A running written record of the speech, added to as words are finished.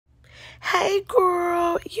Hey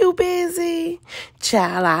girl, you busy?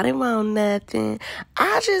 Child, I didn't want nothing.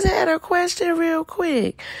 I just had a question real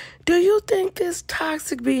quick. Do you think this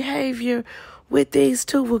toxic behavior with these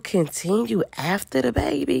two will continue after the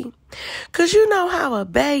baby? Because you know how a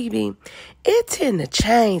baby, it tend to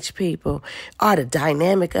change people or the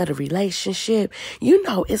dynamic of the relationship. You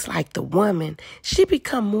know, it's like the woman, she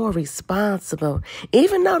become more responsible.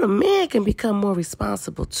 Even though the men can become more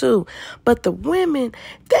responsible too. But the women,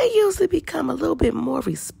 they usually become a little bit more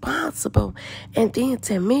responsible. And then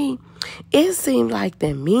to me, it seems like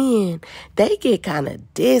the men, they get kind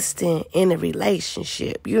of distant in a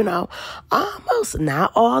relationship, you know, almost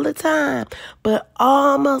not all the time, but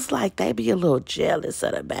almost like they be a little jealous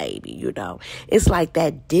of the baby, you know. It's like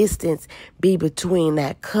that distance be between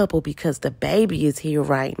that couple because the baby is here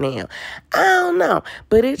right now. I don't know,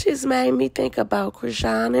 but it just made me think about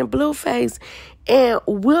Chrisean and Blueface. And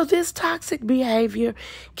will this toxic behavior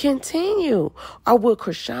continue? Or will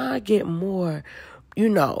Chrisean get more, you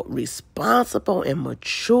know, responsible and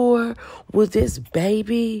mature? Will this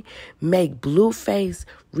baby make Blueface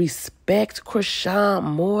respect Chrisean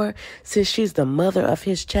more since she's the mother of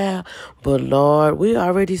his child? But Lord, we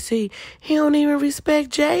already see he don't even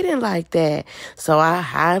respect Jaden like that. So I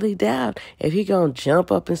highly doubt if he gonna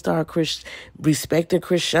jump up and start respecting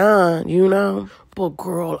Chrisean, you know. But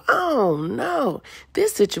girl, I don't know.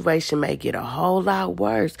 This situation may get a whole lot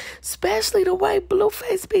worse, especially the way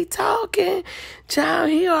Blueface be talking. Child,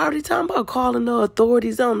 he already talking about calling the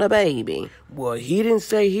authorities on the baby. Well, he didn't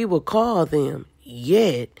say he would call them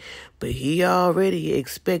yet, but he already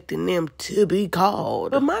expecting them to be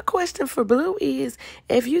called. But my question for Blue is,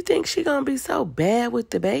 if you think she gonna be so bad with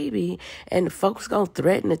the baby and the folks gonna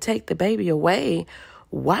threaten to take the baby away,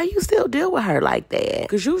 why you still deal with her like that?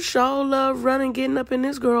 Because you sure love running, getting up in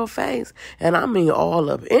this girl's face. And I mean all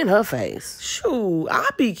up in her face. Shoot, I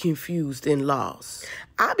be confused and lost.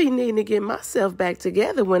 I be needing to get myself back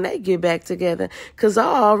together when they get back together, because I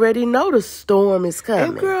already know the storm is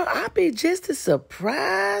coming. And girl, I be just as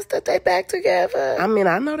surprised that they back together. I mean,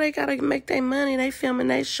 I know they got to make their money. They filming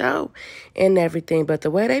their show and everything. But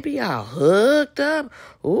the way they be all hooked up,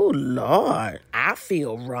 oh, Lord, I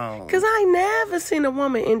feel wrong. Because I never seen a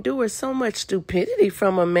woman endure so much stupidity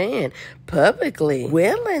from a man publicly,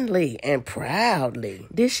 willingly, and proudly.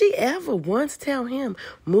 Did she ever once tell him,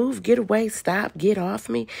 move, get away, stop, get off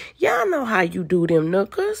me? Y'all know how you do them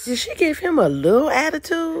nookers. Did she give him a little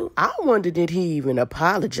attitude? I wonder, did he even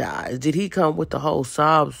apologize? Did he come with the whole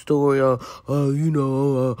sob story of,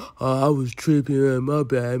 I was tripping, my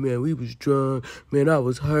bad, man, we was drunk, man, I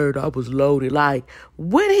was hurt, I was loaded. Like,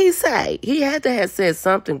 what did he say? He had to have said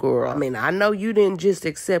something, girl. I mean, I know you didn't just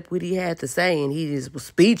accept what he had to say and he just was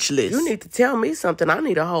speechless. You need to tell me something. I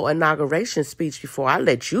need a whole inauguration speech before I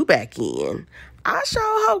let you back in. I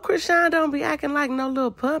sure hope Chrisean don't be acting like no little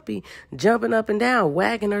puppy, jumping up and down,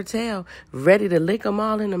 wagging her tail, ready to lick them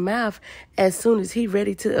all in the mouth as soon as he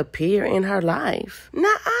ready to appear in her life.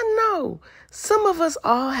 Now, I know some of us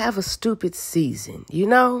all have a stupid season, you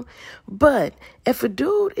know? But if a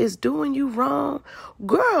dude is doing you wrong,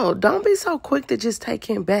 girl, don't be so quick to just take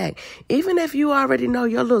him back. Even if you already know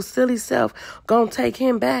your little silly self gonna take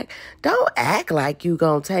him back, don't act like you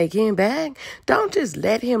gonna take him back. Don't just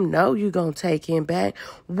let him know you gonna take him back.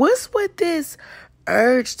 What's with this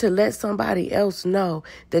urge to let somebody else know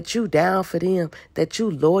that you down for them, that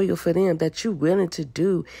you loyal for them, that you willing to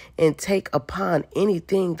do and take upon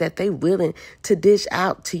anything that they willing to dish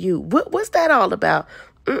out to you? What's that all about?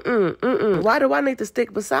 Why do I need to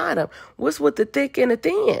stick beside him? What's with the thick and the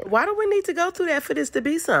thin? Why do we need to go through that for this to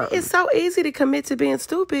be something? It's so easy to commit to being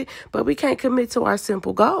stupid, but we can't commit to our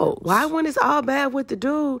simple goals. Why, when it's all bad with the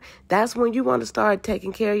dude, that's when you want to start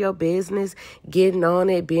taking care of your business, getting on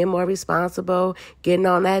it, being more responsible, getting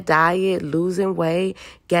on that diet, losing weight,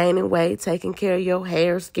 gaining weight, taking care of your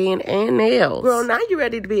hair, skin, and nails. Girl, now you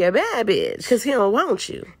ready to be a bad bitch because he don't want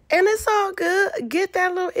you. And it's all good. Get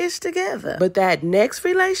that little ish together. But that next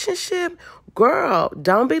relationship, girl,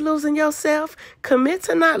 don't be losing yourself. Commit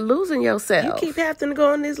to not losing yourself. You keep having to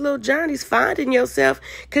go on these little journeys finding yourself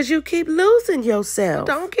because you keep losing yourself.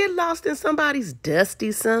 Don't get lost in somebody's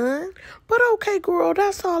dusty sun. But okay, girl,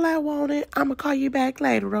 that's all I wanted. I'm going to call you back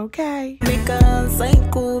later, okay? Make a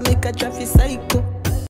psycho, make a traffic psycho.